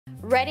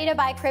Ready to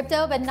buy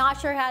crypto but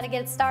not sure how to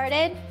get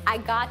started? I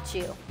got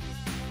you.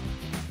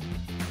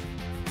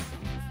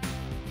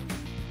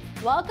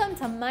 Welcome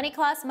to Money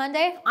Class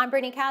Monday. I'm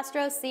Brittney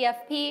Castro,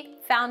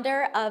 CFP,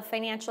 founder of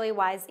Financially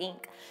Wise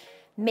Inc.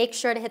 Make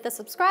sure to hit the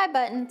subscribe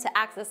button to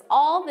access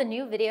all the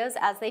new videos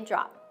as they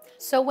drop.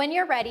 So when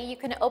you're ready, you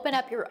can open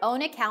up your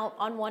own account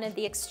on one of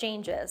the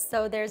exchanges.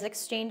 So there's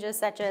exchanges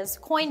such as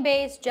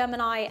Coinbase,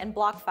 Gemini, and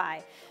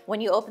BlockFi.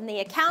 When you open the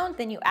account,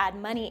 then you add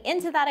money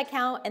into that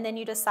account, and then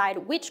you decide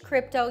which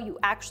crypto you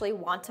actually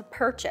want to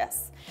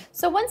purchase.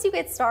 So once you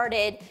get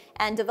started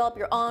and develop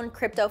your own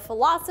crypto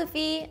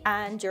philosophy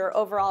and your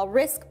overall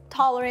risk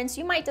tolerance,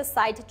 you might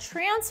decide to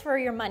transfer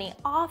your money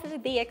off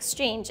of the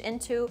exchange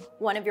into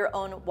one of your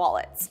own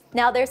wallets.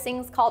 Now there's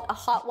things called a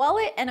hot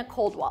wallet and a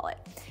cold wallet.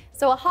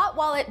 So a hot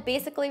wallet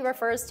basically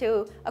refers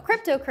to a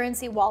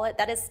cryptocurrency wallet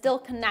that is still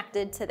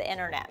connected to the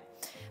internet,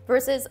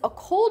 versus a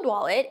cold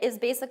wallet is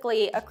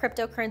basically a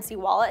cryptocurrency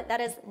wallet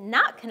that is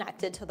not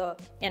connected to the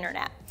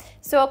internet.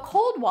 So a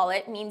cold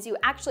wallet means you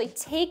actually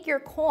take your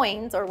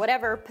coins or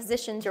whatever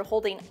positions you're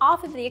holding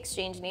off of the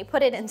exchange and you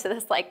put it into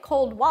this like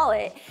cold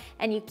wallet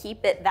and you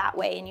keep it that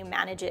way and you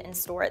manage it and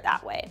store it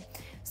that way.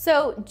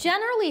 So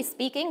generally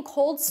speaking,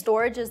 cold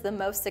storage is the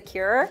most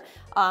secure,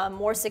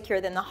 more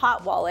secure than the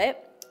hot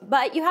wallet.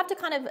 But you have to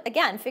kind of,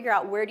 again, figure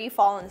out where do you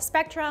fall on the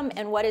spectrum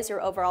and what is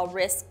your overall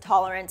risk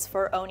tolerance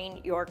for owning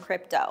your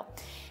crypto.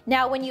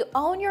 Now, when you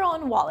own your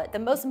own wallet, the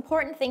most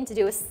important thing to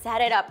do is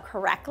set it up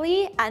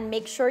correctly and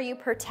make sure you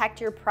protect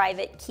your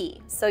private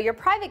key. So your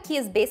private key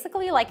is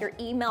basically like your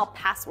email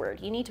password.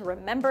 You need to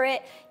remember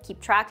it,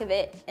 keep track of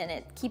it,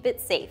 and keep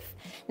it safe.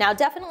 Now,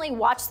 definitely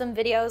watch some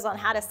videos on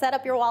how to set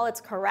up your wallets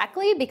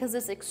correctly because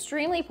it's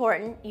extremely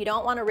important. You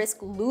don't want to risk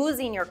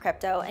losing your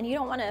crypto and you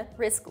don't want to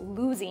risk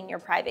losing your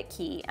private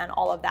key and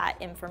all of that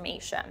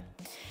information.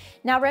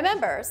 Now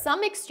remember,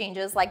 some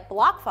exchanges like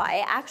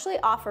BlockFi actually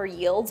offer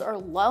yields or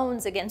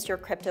loans against your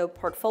crypto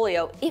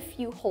portfolio if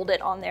you hold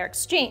it on their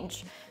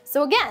exchange.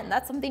 So again,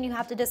 that's something you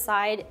have to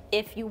decide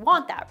if you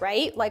want that,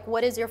 right? Like,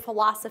 what is your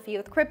philosophy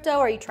with crypto?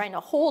 Are you trying to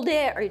hold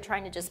it? Are you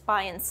trying to just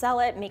buy and sell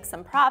it, make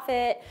some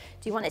profit?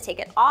 Do you want to take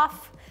it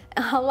off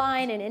a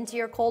line and into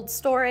your cold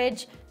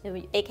storage,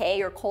 aka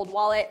your cold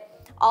wallet?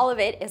 All of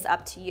it is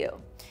up to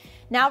you.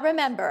 Now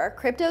remember,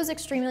 crypto is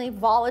extremely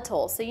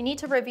volatile, so you need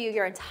to review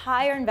your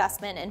entire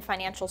investment and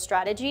financial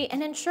strategy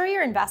and ensure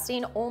you're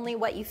investing only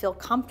what you feel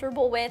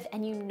comfortable with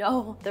and you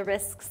know the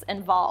risks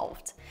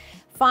involved.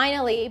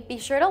 Finally, be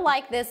sure to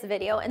like this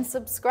video and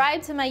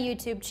subscribe to my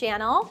YouTube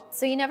channel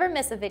so you never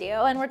miss a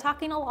video, and we're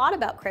talking a lot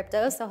about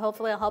crypto, so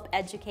hopefully I'll help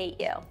educate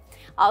you.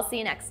 I'll see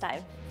you next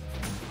time.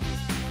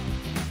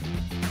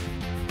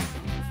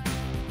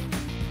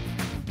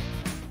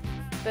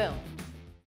 Boom.